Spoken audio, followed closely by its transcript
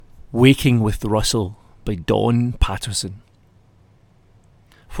Waking with Russell by Don Patterson.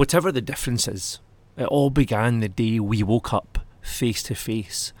 Whatever the difference is, it all began the day we woke up face to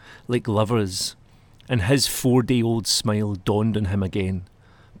face like lovers, and his 4-day-old smile dawned on him again,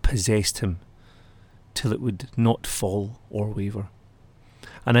 possessed him, till it would not fall or waver.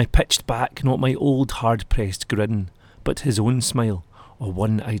 And I pitched back not my old hard-pressed grin, but his own smile, or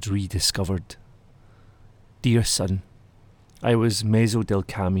one I'd rediscovered. Dear son, I was Mezzo del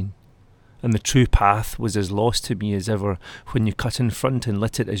Cammin, and the true path was as lost to me as ever when you cut in front and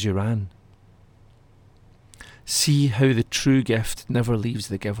lit it as you ran. See how the true gift never leaves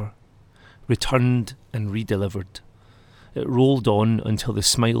the giver, returned and redelivered. It rolled on until the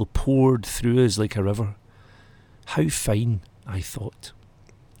smile poured through us like a river. How fine, I thought,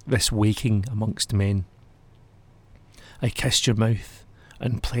 this waking amongst men. I kissed your mouth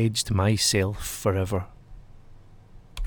and pledged myself forever.